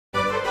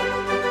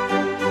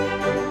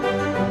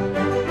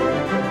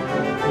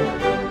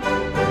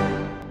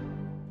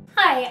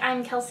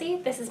Kelsey.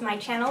 This is my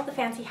channel, The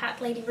Fancy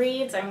Hat Lady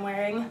Reads. I'm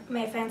wearing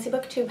my fancy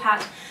booktube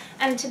hat.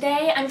 And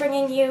today I'm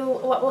bringing you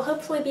what will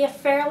hopefully be a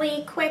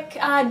fairly quick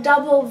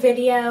double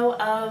video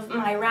of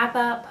my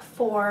wrap-up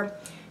for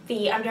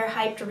the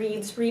Underhyped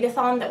Reads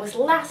Readathon that was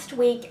last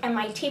week and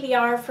my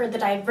TBR for the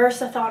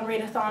DiverseAThon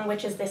Readathon,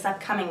 which is this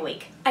upcoming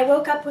week. I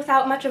woke up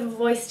without much of a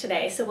voice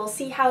today, so we'll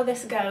see how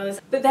this goes.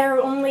 But there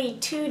are only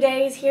 2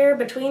 days here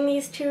between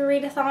these two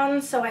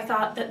readathons, so I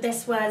thought that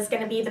this was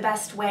going to be the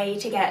best way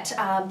to get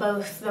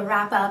both the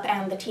wrap-up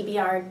and the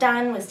TBR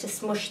done, was to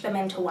smush them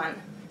into one.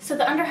 So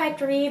the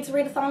Underhyped Reads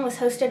Readathon was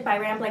hosted by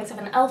Ramblings of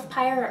an Elf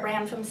Pyre. It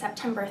ran from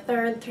September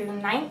 3rd through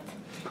 9th,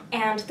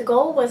 and the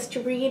goal was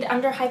to read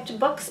underhyped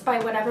books by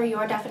whatever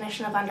your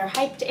definition of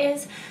underhyped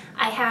is.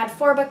 I had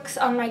 4 books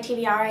on my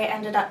TBR. I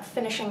ended up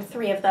finishing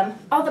 3 of them.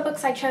 All the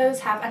books I chose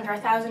have under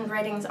 1,000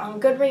 ratings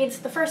on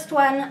Goodreads. The first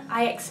one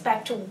I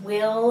expect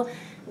will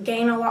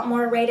gain a lot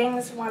more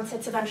ratings once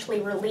it's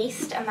eventually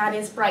released, and that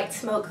is Bright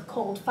Smoke,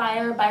 Cold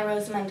Fire by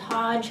Rosamund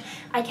Hodge.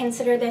 I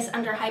consider this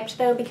underhyped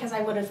though because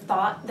I would have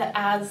thought that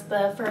as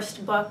the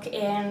first book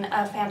in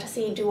a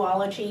fantasy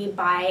duology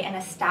by an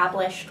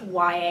established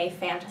YA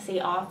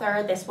fantasy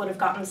author, this would have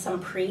gotten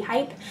some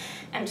pre-hype,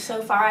 and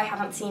so far I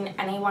haven't seen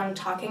anyone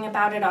talking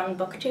about it on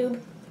BookTube.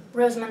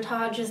 Rosamund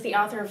Hodge is the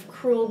author of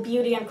Cruel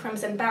Beauty and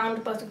Crimson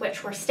Bound, both of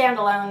which were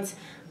standalones,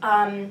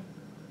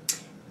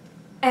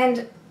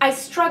 and I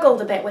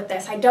struggled a bit with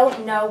this. I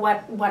don't know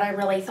what I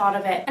really thought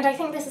of it. And I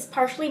think this is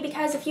partially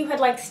because if you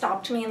had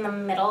stopped me in the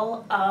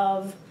middle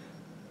of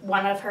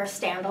one of her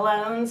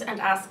standalones and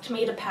asked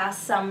me to pass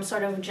some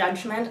sort of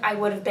judgment, I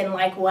would have been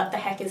like, what the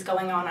heck is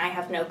going on? I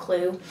have no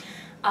clue.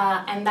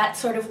 And that's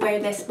sort of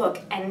where this book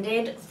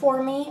ended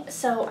for me.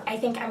 So I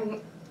think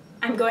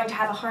I'm going to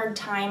have a hard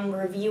time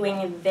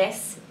reviewing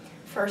this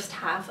first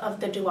half of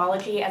the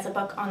duology as a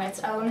book on its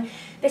own.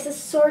 This is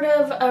sort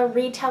of a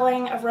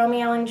retelling of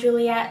Romeo and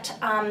Juliet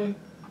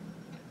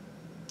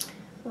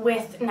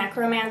with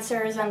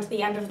necromancers and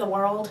the end of the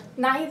world.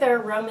 Neither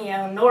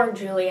Romeo nor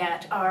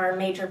Juliet are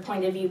major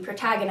point of view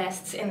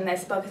protagonists in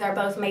this book. They're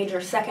both major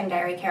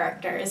secondary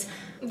characters.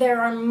 There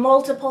are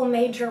multiple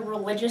major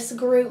religious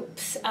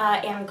groups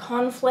in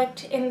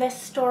conflict in this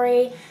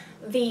story.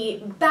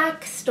 The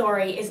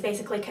backstory is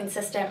basically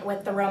consistent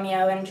with the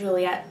Romeo and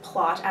Juliet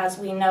plot as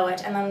we know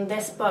it, and then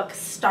this book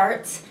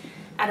starts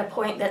at a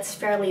point that's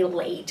fairly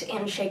late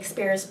in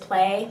Shakespeare's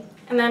play,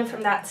 and then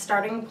from that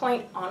starting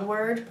point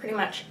onward, pretty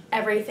much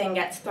everything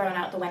gets thrown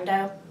out the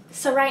window.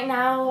 So right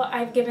now,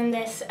 I've given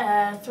this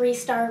a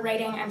 3-star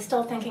rating. I'm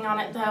still thinking on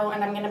it though,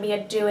 and I'm going to be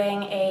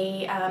doing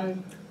a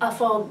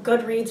full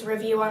Goodreads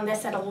review on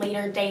this at a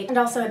later date, and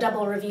also a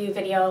double review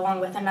video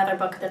along with another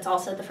book that's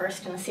also the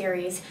first in a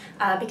series,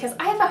 because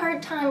I have a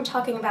hard time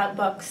talking about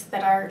books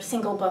that are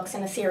single books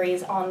in a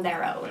series on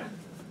their own.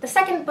 The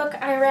second book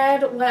I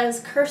read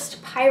was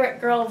Cursed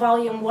Pirate Girl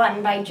Volume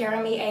 1 by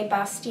Jeremy A.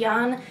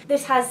 Bastian.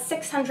 This has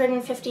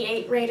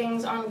 658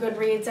 ratings on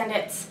Goodreads, and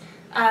it's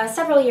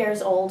several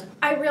years old.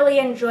 I really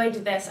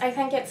enjoyed this. I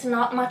think it's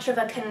not much of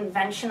a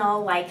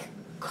conventional,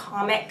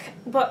 comic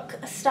book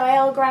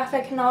style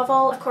graphic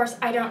novel. Of course,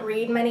 I don't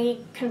read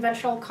many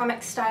conventional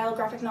comic style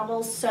graphic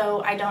novels,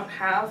 so I don't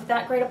have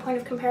that great a point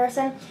of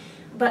comparison.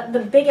 But the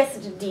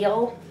biggest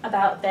deal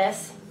about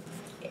this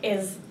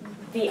is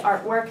the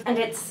artwork, and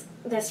it's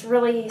this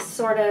really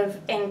sort of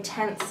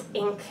intense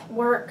ink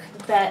work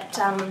that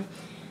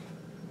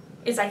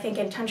is, I think,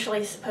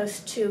 intentionally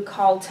supposed to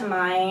call to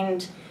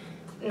mind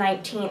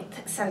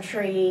 19th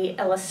century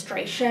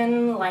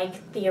illustration,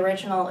 like the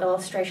original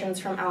illustrations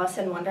from Alice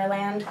in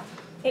Wonderland.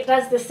 It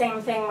does the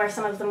same thing where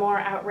some of the more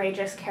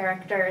outrageous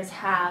characters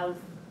have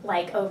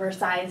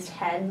oversized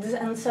heads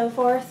and so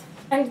forth.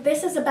 And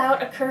this is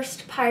about a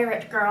cursed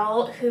pirate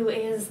girl who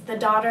is the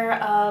daughter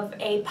of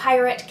a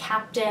pirate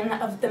captain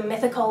of the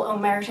mythical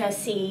Omerta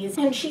Seas,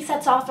 and she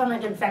sets off on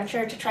an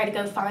adventure to try to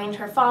go find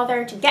her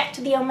father. To get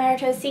to the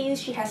Omerta Seas,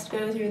 she has to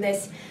go through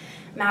this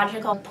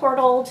magical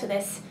portal to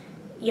this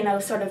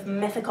sort of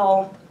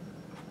mythical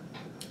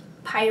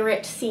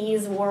pirate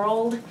seas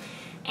world,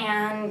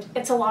 and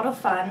it's a lot of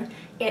fun.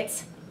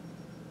 It's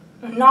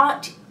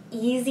not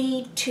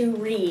easy to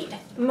read.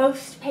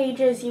 Most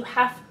pages you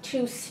have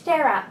to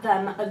stare at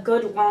them a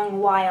good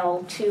long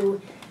while to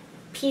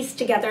piece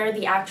together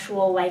the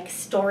actual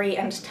story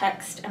and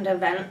text and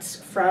events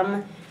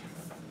from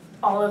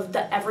all of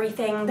the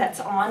everything that's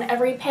on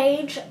every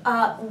page,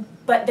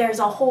 but there's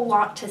a whole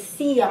lot to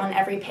see on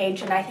every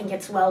page, and I think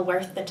it's well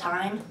worth the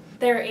time.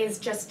 There is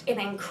just an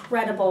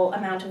incredible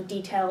amount of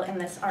detail in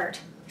this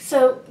art.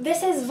 So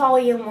this is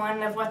volume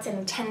 1 of what's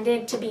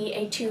intended to be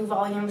a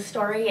 2-volume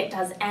story. It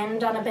does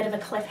end on a bit of a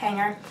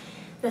cliffhanger.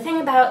 The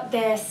thing about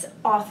this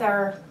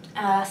author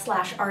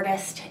slash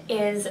artist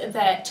is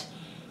that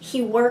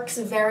he works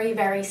very,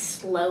 very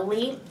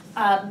slowly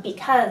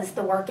because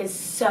the work is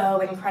so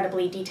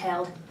incredibly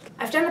detailed.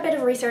 I've done a bit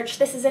of research.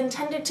 This is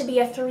intended to be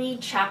a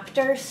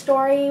 3-chapter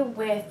story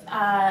with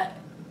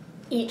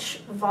each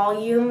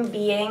volume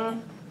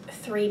being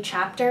 3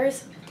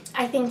 chapters.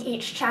 I think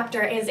each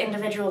chapter is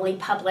individually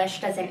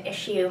published as an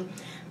issue,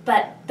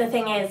 But the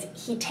thing is,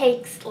 he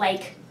takes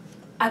like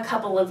a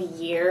couple of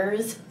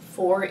years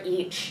for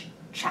each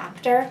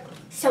chapter.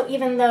 So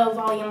even though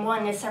volume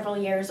 1 is several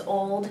years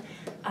old,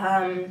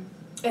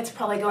 it's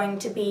probably going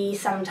to be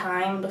some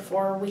time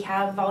before we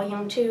have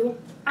volume 2.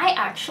 I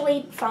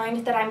actually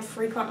find that I'm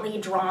frequently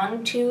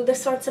drawn to the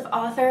sorts of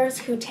authors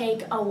who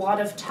take a lot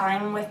of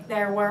time with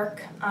their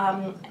work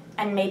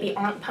and maybe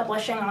aren't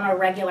publishing on a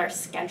regular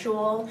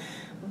schedule,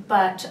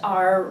 but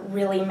are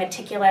really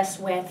meticulous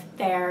with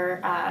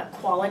their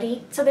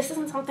quality. So this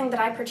isn't something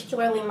that I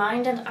particularly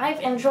mind, and I've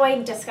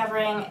enjoyed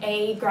discovering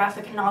a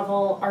graphic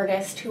novel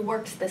artist who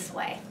works this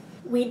way.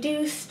 We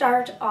do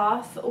start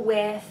off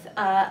with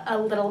a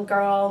little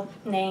girl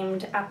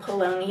named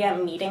Apollonia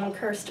meeting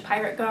Cursed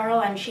Pirate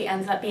Girl, and she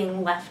ends up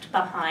being left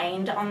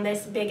behind on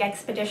this big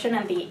expedition,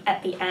 and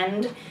at the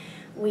end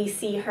we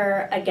see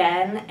her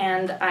again,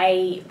 and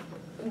I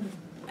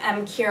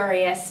am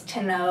curious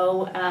to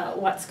know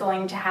what's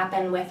going to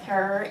happen with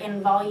her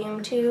in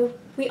volume 2.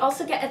 We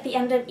also get at the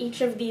end of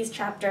each of these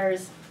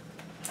chapters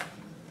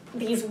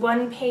these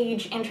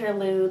one-page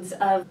interludes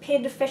of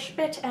Pid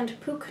Fishbit and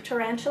Pook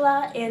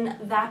Tarantula in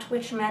That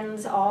Which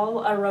Mends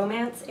All, a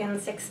romance in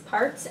 6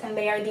 parts, and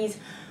they are these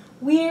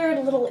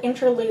weird little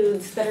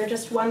interludes that are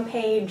just one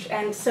page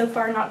and so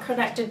far not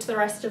connected to the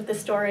rest of the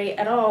story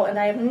at all, and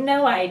I have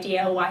no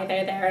idea why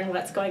they're there and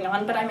what's going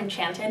on, but I'm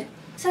enchanted.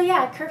 So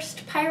yeah,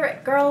 Cursed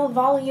Pirate Girl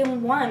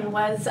Volume 1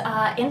 was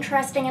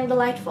interesting and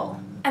delightful.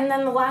 And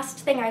then the last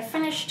thing I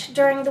finished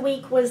during the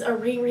week was a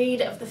reread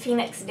of The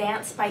Phoenix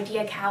Dance by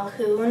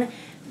Calhoun.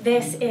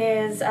 This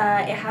is, it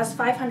has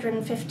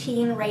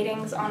 515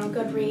 ratings on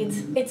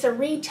Goodreads. It's a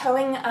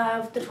retelling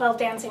of The 12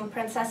 Dancing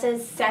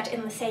Princesses set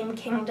in the same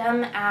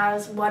kingdom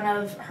as one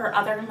of her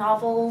other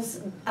novels,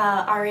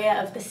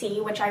 Aria of the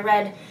Sea, which I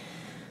read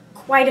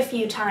quite a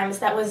few times.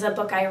 That was a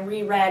book I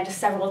reread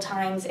several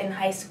times in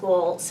high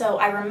school, so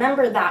I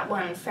remember that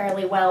one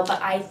fairly well,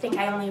 but I think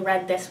I only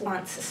read this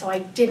once, so I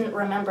didn't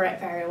remember it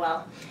very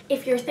well.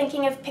 If you're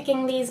thinking of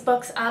picking these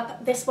books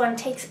up, this one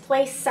takes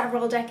place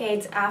several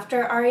decades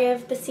after Aria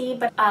of the Sea,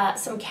 but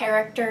some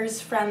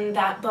characters from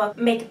that book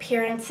make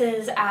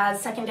appearances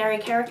as secondary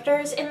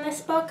characters in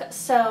this book,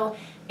 so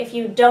if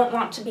you don't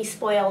want to be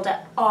spoiled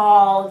at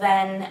all,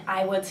 then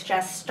I would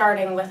suggest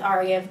starting with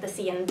Aria of the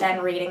Sea and then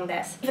reading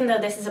this, even though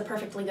this is a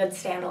perfectly good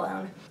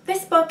standalone.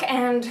 This book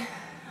and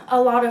a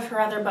lot of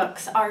her other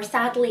books are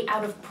sadly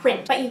out of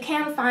print, but you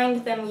can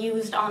find them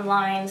used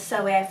online,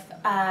 so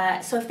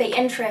if they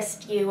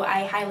interest you,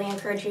 I highly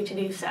encourage you to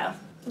do so.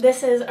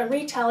 This is a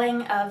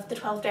retelling of The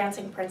 12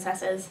 Dancing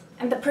Princesses,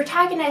 and the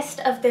protagonist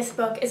of this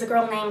book is a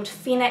girl named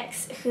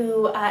Phoenix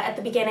who, at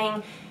the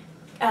beginning,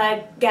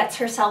 gets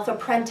herself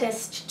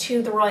apprenticed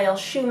to the royal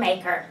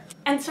shoemaker.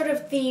 And sort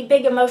of the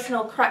big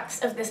emotional crux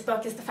of this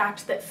book is the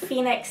fact that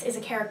Phoenix is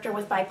a character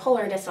with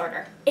bipolar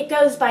disorder. It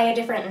goes by a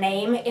different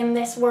name in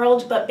this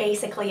world, but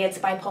basically it's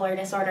bipolar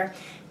disorder.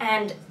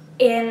 And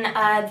in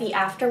the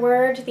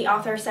afterword, the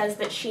author says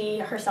that she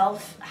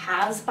herself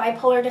has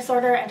bipolar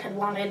disorder and had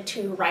wanted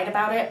to write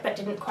about it, but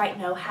didn't quite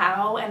know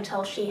how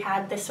until she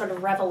had this sort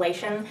of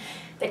revelation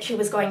that she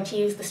was going to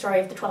use the story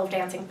of the 12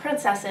 Dancing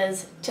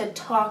Princesses to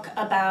talk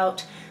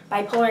about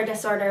bipolar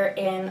disorder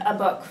in a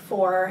book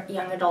for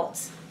young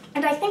adults.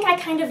 And I think I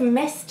kind of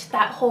missed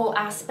that whole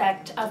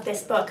aspect of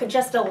this book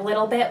just a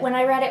little bit when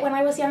I read it when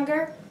I was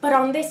younger. But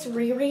on this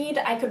reread,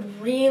 I could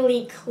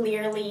really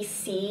clearly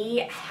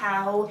see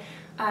how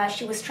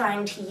she was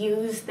trying to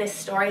use this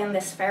story and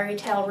this fairy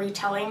tale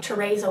retelling to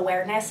raise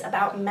awareness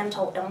about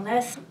mental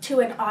illness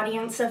to an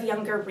audience of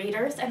younger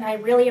readers, and I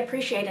really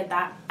appreciated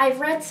that. I've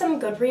read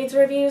some Goodreads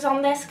reviews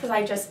on this because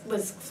I just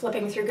was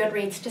flipping through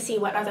Goodreads to see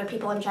what other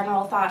people in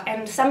general thought,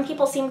 and some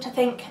people seem to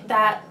think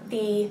that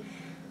the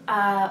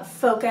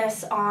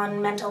focus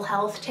on mental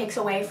health takes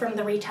away from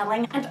the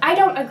retelling, and I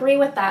don't agree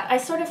with that. I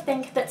sort of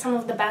think that some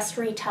of the best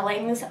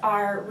retellings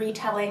are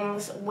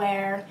retellings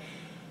where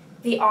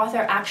the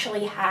author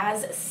actually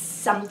has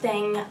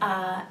something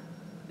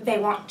they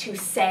want to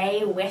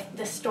say with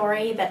the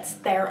story that's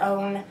their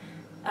own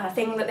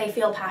thing that they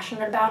feel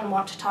passionate about and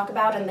want to talk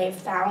about, and they've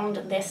found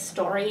this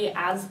story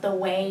as the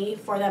way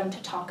for them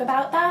to talk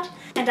about that.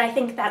 And I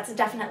think that's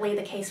definitely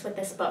the case with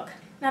this book.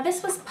 Now,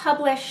 this was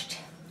published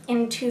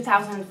in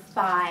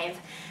 2005,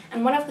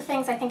 and one of the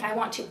things I think I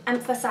want to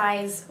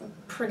emphasize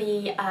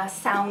pretty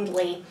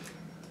soundly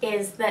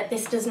is that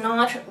this does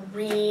not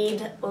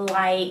read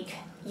like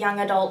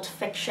young adult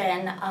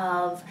fiction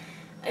of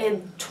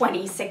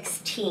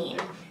 2016.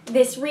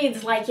 This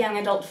reads like young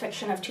adult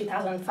fiction of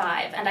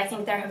 2005, and I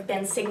think there have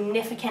been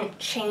significant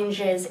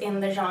changes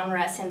in the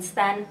genre since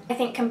then. I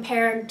think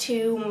compared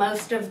to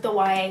most of the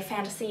YA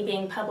fantasy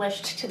being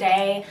published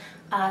today,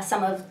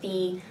 some of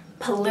the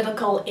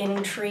political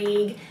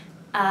intrigue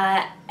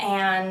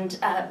and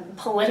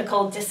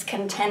political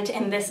discontent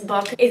in this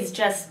book is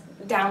just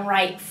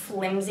downright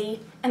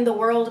flimsy, and the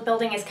world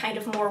building is kind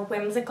of more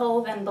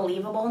whimsical than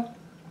believable.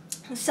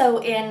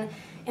 So in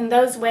In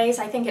those ways,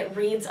 I think it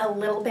reads a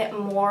little bit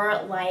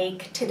more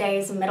like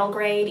today's middle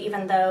grade,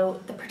 even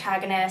though the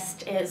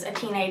protagonist is a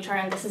teenager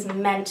and this is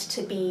meant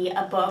to be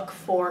a book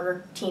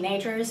for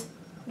teenagers.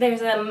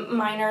 There's a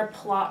minor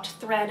plot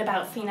thread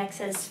about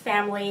Phoenix's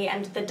family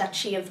and the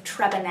Duchy of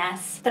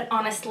Treboness that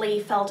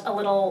honestly felt a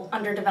little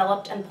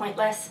underdeveloped and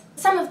pointless.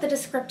 Some of the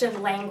descriptive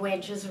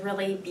language is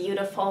really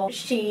beautiful.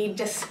 She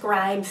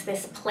describes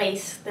this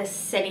place, this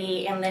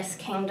city in this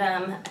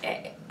kingdom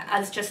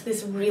as just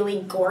this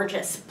really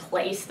gorgeous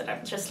place that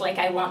I'm just like,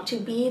 I want to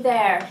be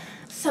there.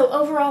 So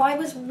overall, I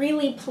was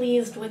really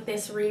pleased with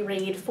this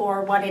reread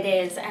for what it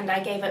is, and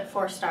I gave it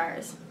 4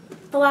 stars.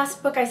 The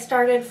last book I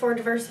started for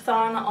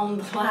DiverseAThon on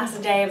the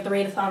last day of the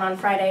Readathon on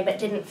Friday but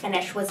didn't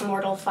finish was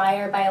Mortal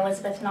Fire by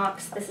Elizabeth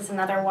Knox. This is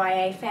another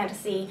YA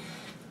fantasy.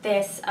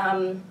 This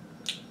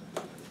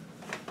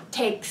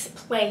takes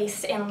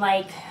place in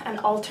like an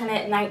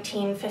alternate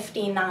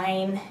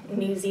 1959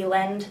 New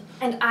Zealand.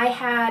 And I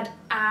had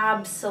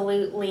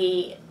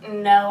absolutely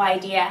no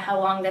idea how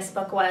long this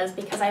book was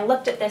because I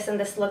looked at this and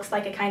this looks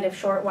like a kind of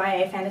short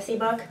YA fantasy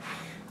book.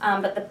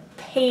 But the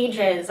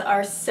pages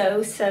are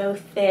so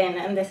thin,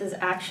 and this is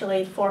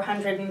actually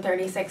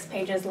 436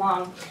 pages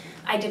long.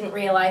 I didn't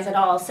realize at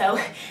all, so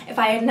if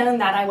I had known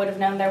that, I would have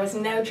known there was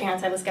no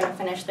chance I was going to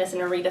finish this in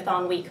a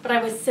readathon week. But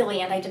I was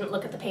silly and I didn't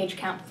look at the page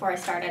count before I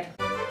started.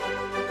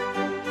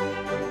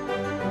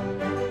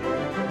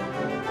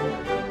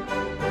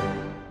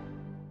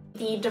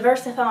 The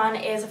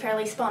DiverseAThon is a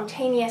fairly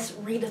spontaneous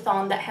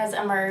readathon that has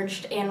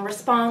emerged in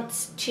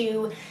response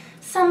to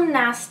some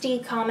nasty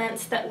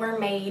comments that were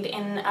made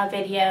in a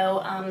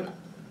video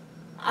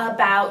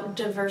about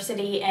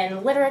diversity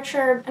in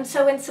literature. And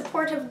so in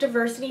support of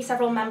diversity,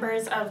 several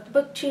members of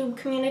the BookTube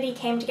community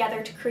came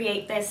together to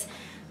create this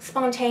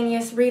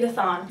spontaneous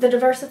readathon. The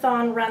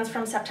DiverseAThon runs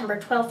from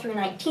September 12th through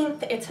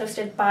 19th. It's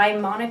hosted by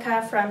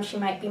Monica from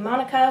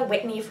shemightbemonica,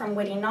 Whitney from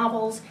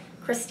WhittyNovels,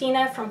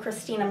 Christina from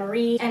Christina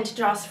Marie, and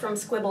Joce from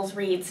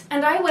squibblesreads.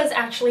 And I was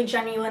actually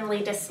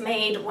genuinely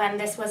dismayed when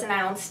this was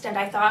announced, and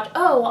I thought,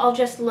 oh, I'll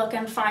just look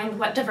and find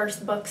what diverse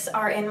books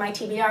are in my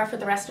TBR for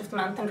the rest of the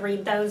month and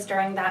read those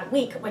during that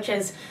week, which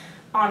is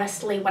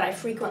honestly what I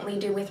frequently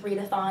do with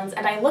readathons.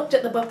 And I looked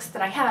at the books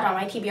that I had on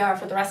my TBR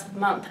for the rest of the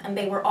month, and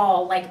they were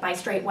all like by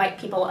straight white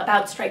people,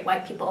 about straight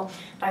white people.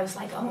 And I was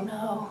like, oh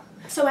no.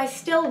 So I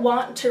still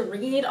want to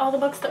read all the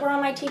books that were on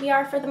my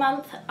TBR for the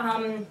month.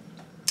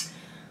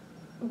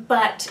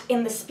 But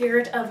in the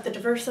spirit of the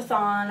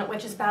DiverseAThon,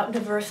 which is about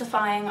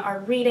diversifying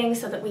our reading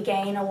so that we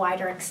gain a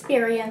wider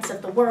experience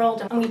of the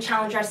world, and we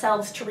challenge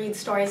ourselves to read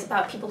stories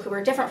about people who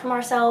are different from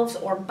ourselves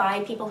or by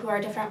people who are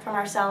different from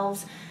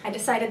ourselves, I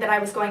decided that I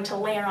was going to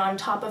layer on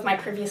top of my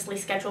previously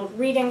scheduled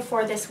reading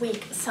for this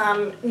week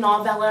some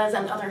novellas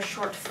and other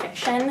short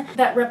fiction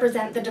that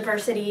represent the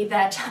diversity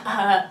that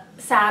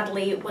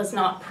sadly was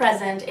not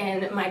present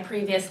in my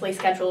previously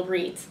scheduled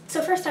reads.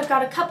 So first I've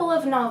got a couple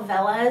of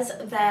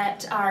novellas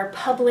that are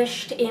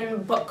published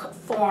in book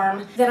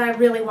form that I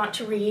really want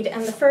to read,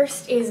 and the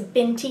first is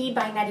Binti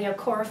by Nnedi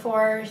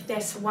Okorafor.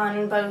 This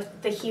won both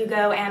the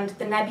Hugo and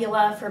the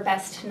Nebula for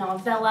Best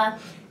Novella.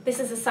 This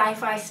is a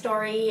sci-fi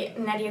story.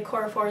 Nnedi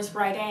Okorafor's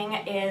writing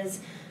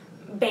is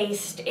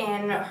based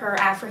in her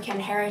African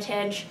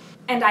heritage,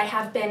 and I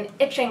have been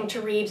itching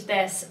to read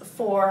this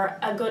for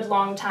a good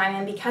long time,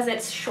 and because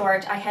it's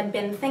short, I had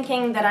been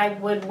thinking that I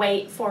would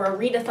wait for a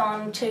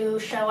readathon to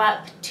show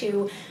up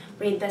to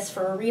read this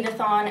for a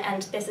readathon,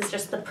 and this is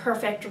just the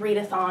perfect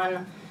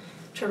readathon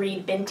to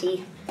read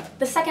Binti.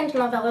 The second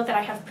novella that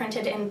I have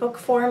printed in book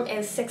form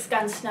is Six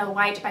Gun Snow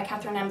White by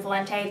Catherynne and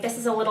Valente. This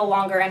is a little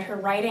longer and her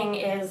writing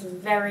is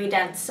very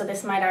dense, so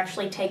this might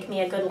actually take me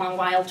a good long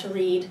while to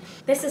read.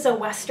 This is a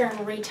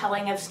Western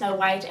retelling of Snow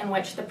White in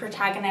which the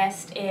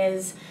protagonist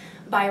is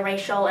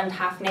biracial and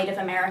half Native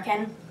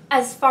American.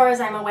 As far as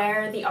I'm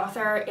aware, the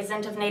author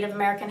isn't of Native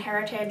American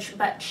heritage,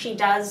 but she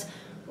does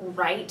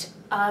write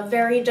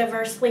very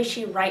diversely.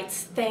 She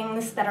writes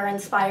things that are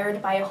inspired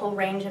by a whole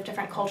range of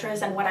different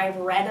cultures, and what I've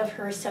read of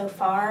her so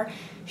far,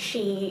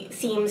 she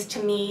seems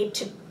to me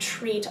to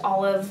treat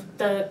all of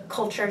the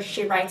cultures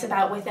she writes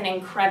about with an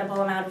incredible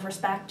amount of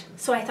respect.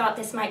 So I thought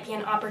this might be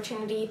an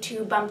opportunity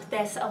to bump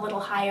this a little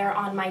higher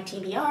on my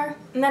TBR.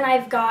 And then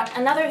I've got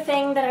another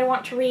thing that I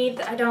want to read.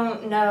 I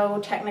don't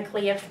know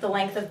technically if the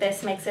length of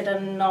this makes it a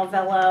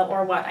novella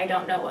or what. I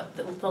don't know what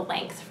the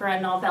length for a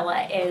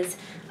novella is.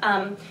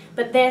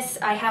 But this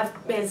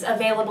is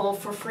available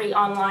for free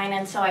online,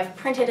 and so I've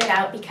printed it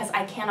out because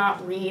I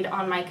cannot read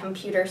on my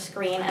computer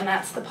screen, and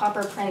that's The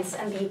Pauper Prince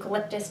and the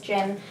Eucalyptus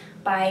Jinn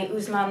by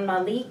Usman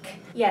Malik.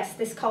 Yes,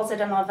 this calls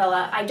it a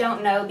novella. I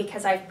don't know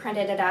because I've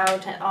printed it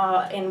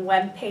out in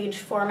web page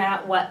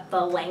format what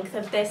the length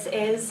of this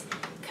is.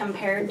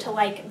 compared to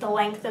like the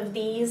length of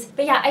these.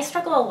 But yeah, I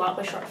struggle a lot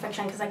with short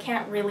fiction because I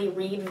can't really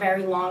read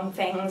very long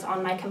things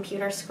on my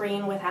computer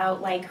screen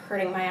without like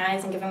hurting my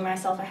eyes and giving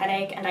myself a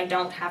headache, and I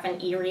don't have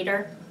an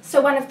e-reader. So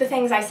one of the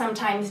things I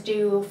sometimes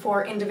do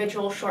for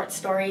individual short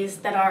stories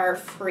that are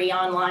free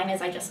online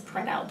is I just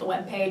print out the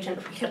webpage and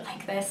read it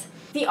like this.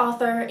 The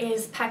author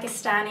is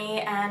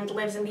Pakistani and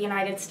lives in the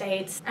United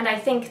States, and I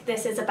think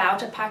this is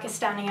about a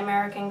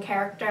Pakistani-American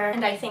character,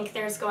 and I think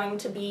there's going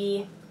to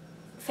be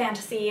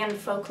fantasy and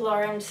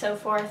folklore and so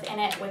forth in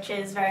it, which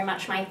is very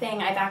much my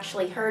thing. I've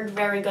actually heard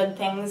very good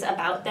things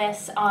about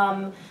this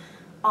on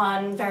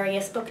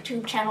various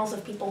booktube channels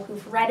of people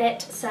who've read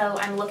it, so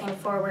I'm looking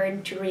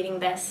forward to reading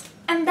this.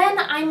 And then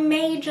I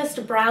may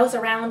just browse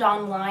around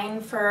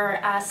online for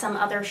some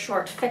other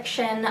short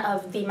fiction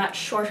of the much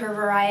shorter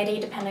variety,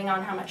 depending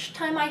on how much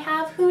time I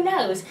have, who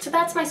knows. So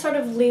that's my sort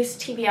of loose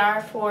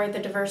TBR for the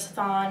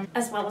DiverseAthon,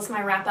 as well as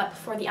my wrap-up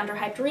for the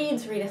Underhyped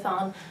Reads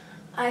Readathon.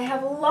 I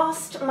have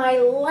lost my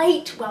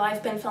light while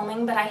I've been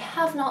filming, but I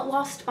have not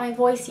lost my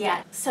voice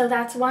yet, so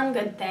that's one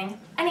good thing.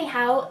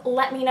 Anyhow,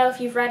 let me know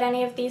if you've read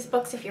any of these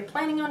books, if you're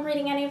planning on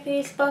reading any of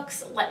these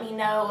books. Let me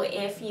know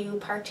if you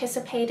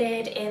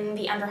participated in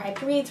the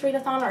Underhyped Reads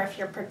Readathon, or if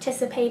you're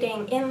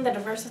participating in the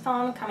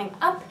DiverseAthon coming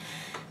up.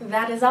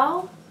 That is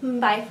all.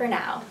 Bye for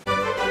now.